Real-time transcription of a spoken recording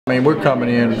I mean, we're coming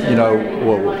in,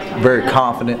 very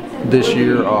confident this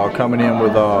year. Coming in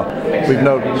with, we've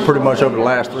known pretty much over the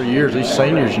last 3 years, these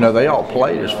seniors, they all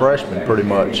played as freshmen pretty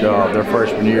much their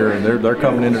freshman year, and they're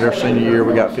coming into their senior year.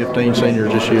 We got 15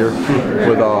 seniors this year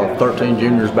with 13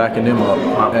 juniors backing them up,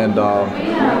 and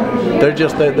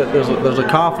there's a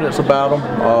confidence about them,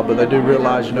 but they do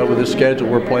realize, with this schedule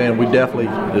we're playing, we definitely,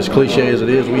 as cliche as it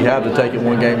is, we have to take it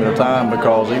one game at a time,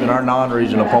 because even our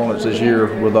non-region opponents this year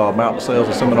with Mount Pacelli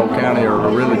and Seminole County are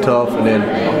really tough, and then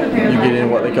you get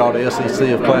in what they call the SEC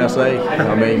of Class A.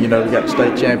 I mean, we got the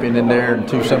state champion in there and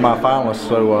 2 semifinalists,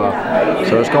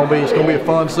 so it's gonna be a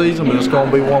fun season, but it's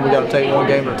gonna be one we got to take one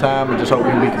game at a time and just hope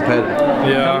we can be competitive.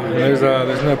 Yeah, there's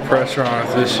no pressure on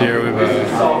us this year.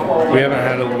 We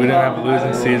didn't have a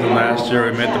losing season last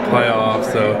year. We made the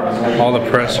playoffs, so all the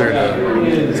pressure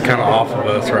is kind of off of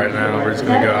us right now. We're just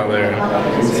gonna go out there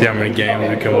and see how many games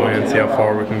we can win, see how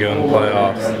far we can go in the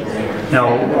playoffs.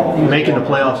 Now, making the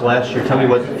playoffs last year, tell me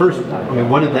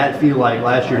what did that feel like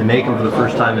last year to make them for the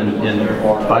first time in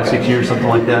 5-6 years, something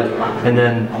like that? And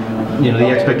then, the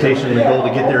expectation and the goal to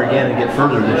get there again and get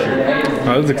further this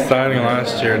year. It was exciting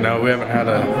last year. No, we haven't had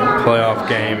a playoff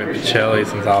game at Pacelli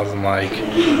since I was in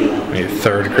maybe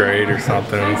 3rd grade or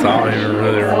something, so I don't even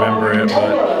really remember it,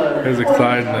 but it was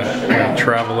exciting to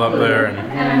travel up there, and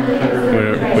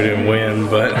we didn't win,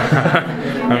 but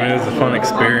I mean, it was a fun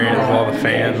experience with all the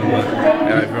fans and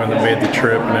everyone that made the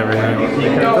trip and everything.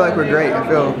 I feel like we're great. I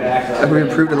feel like we've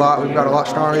improved a lot. We've got a lot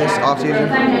stronger this offseason,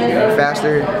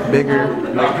 faster, bigger.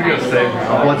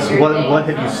 What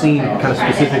have you seen kind of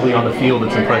specifically on the field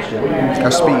that's impressed you?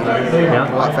 Our speed,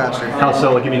 a lot faster. How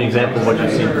so? Give me an example of what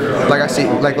you've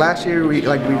seen. Like last year, we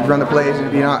run the plays and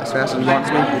it'd be not as fast as we want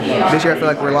to be. This year, I feel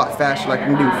like we're a lot faster. Like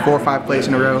we can do 4 or 5 plays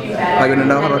in a row, like in a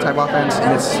no-huddle type offense,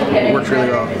 and it works really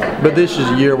well. But this is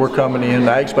the year we're coming in.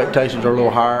 The expectations are a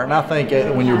little higher, and I think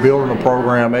when you're building a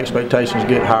program, expectations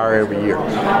get higher every year.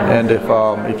 And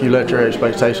if you let your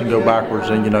expectation go backwards,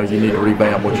 then you need to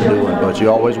revamp what you're doing. But you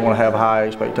always want to have high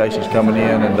expectations coming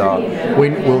in, and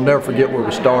we'll never forget where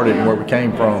we started and where we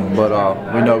came from. But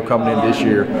we know coming in this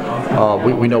year,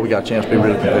 we know we got a chance to be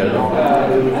really competitive.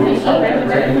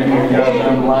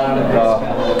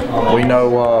 We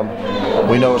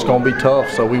know it's going to be tough,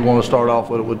 so we want to start off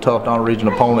with tough non-region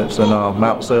opponents, and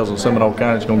Mount Pacelli and Seminole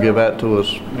County is going to give that to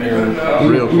us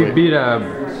real quick. You beat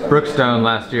Brookstone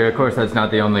last year. Of course, that's not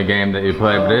the only game that you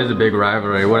play, but it is a big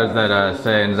rivalry. What does that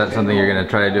say, and is that something you're going to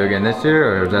try to do again this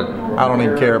year, or is that? I don't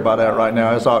even care about that right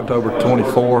now. It's October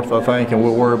 24th, I think, and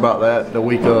we'll worry about that the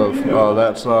week of.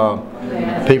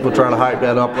 People trying to hype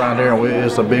that up around there, and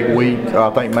it's a big week. I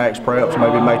think Max Preps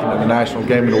may be making it the national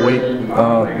game of the week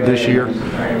this year,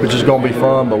 which is going to be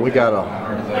fun. But we got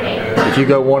if you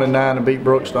go 1-9 and beat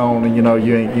Brookstone, and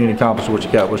you ain't accomplished what you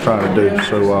was trying to do.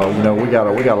 So we got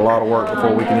a lot of work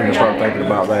before we can even start thinking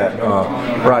about that.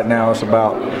 Right now, it's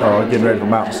about getting ready for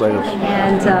Mount Pacelli.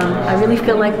 And I really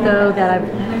feel like, though, that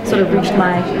I've sort of reached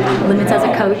my limits as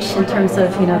a coach in terms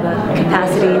of the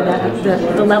capacity,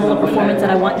 the level of performance that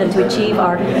I want them to achieve.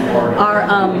 Our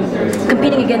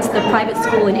competing against the private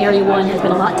school in Area 1 has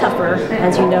been a lot tougher.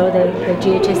 As you know, the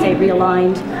GHSA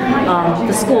realigned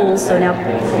the schools, so now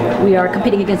we are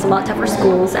competing against a lot tougher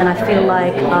schools, and I feel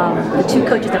like the 2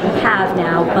 coaches that we have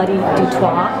now, Buddy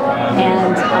Dutois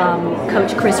and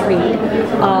Coach Chris Reed,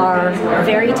 are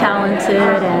very talented,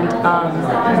 and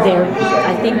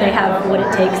I think they have what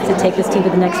it takes to take this team to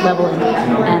the next level,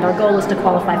 and our goal is to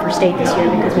qualify for state this year,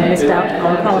 because we missed out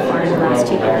on qualifying in the last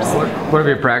 2 years. What have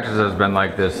your practices been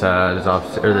like this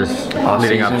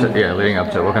leading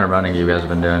up to? What kind of running you guys have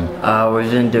been doing?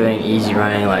 We've been doing easy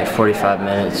running, like 45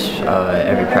 minutes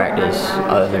every practice.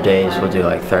 Other days we'll do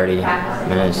like 30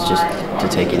 minutes just to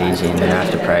take it easy, and then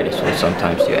after practice we'll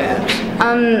sometimes do abs.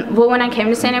 Well, when I came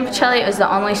to St. Pacelli, it was the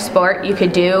only sport you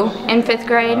could do in 5th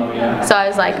grade, so I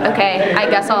was like, okay, I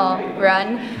guess I'll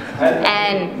run.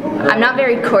 And I'm not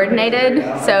very coordinated,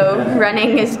 so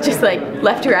running is just like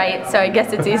left to right, so I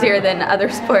guess it's easier than other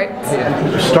sports.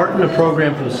 Starting a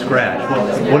program from scratch,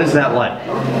 what is that like?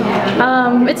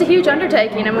 It's a huge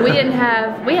undertaking. I mean,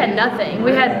 we had nothing.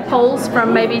 We had poles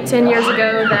from maybe 10 years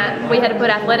ago that we had to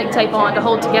put athletic tape on to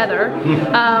hold together. We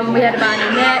had to buy a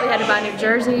new net, we had to buy new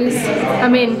jerseys. I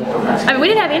mean, we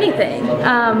didn't have anything,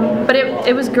 but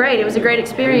it was great. It was a great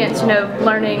experience,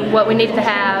 learning what we needed to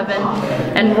have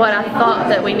and what what I thought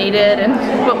that we needed and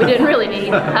what we didn't really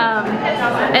need.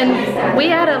 And we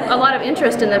had a lot of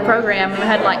interest in the program. We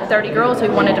had like 30 girls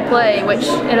who wanted to play, which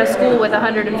in a school with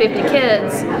 150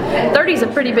 kids, 30 is a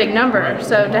pretty big number.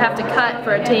 So to have to cut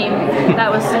for a team, that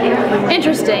was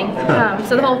interesting.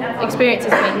 So the whole experience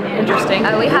has been interesting.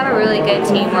 We have a really good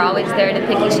team. We're always there to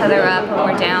pick each other up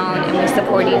when we're down, and we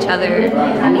support each other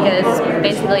because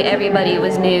basically everybody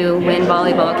was new when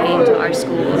volleyball came to our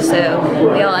school.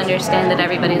 So we all understand that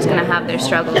everybody's going to have their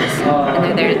struggles, and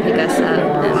they're there to pick us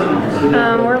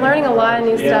up. We're learning a lot of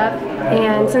new stuff,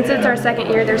 and since it's our second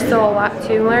year, there's still a lot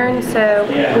to learn. So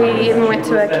we even went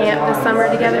to a camp this summer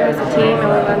together as a team, and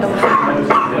we learned a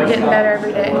lot. We're getting better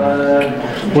every day.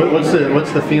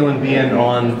 What's the feeling being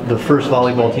on the first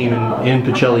volleyball team in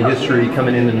Pacelli history,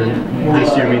 coming into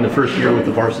this year being the first year with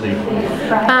the varsity?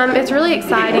 It's really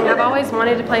exciting. I've always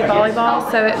wanted to play volleyball,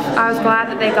 so I was glad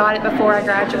that they got it before I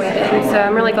graduated, and so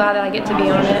I'm really glad that I get to be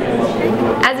on it.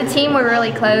 As a team, we're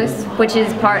really close, which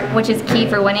is key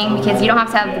for winning, because you don't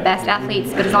have to have the best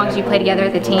athletes, but as long as you play together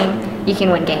as a team, you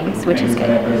can win games, which is good.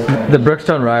 The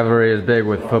Brookstone rivalry is big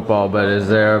with football, but is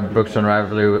there a Brookstone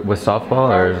rivalry with softball,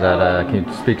 or is that? Can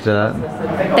you speak to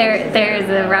that? There's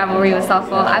a rivalry with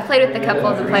softball. I played with a couple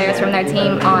of the players from their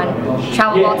team on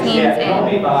travel ball teams,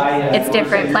 and it's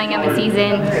different playing them in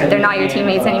season. They're not your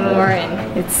teammates anymore,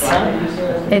 and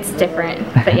it's different.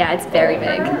 But yeah, it's very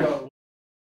big.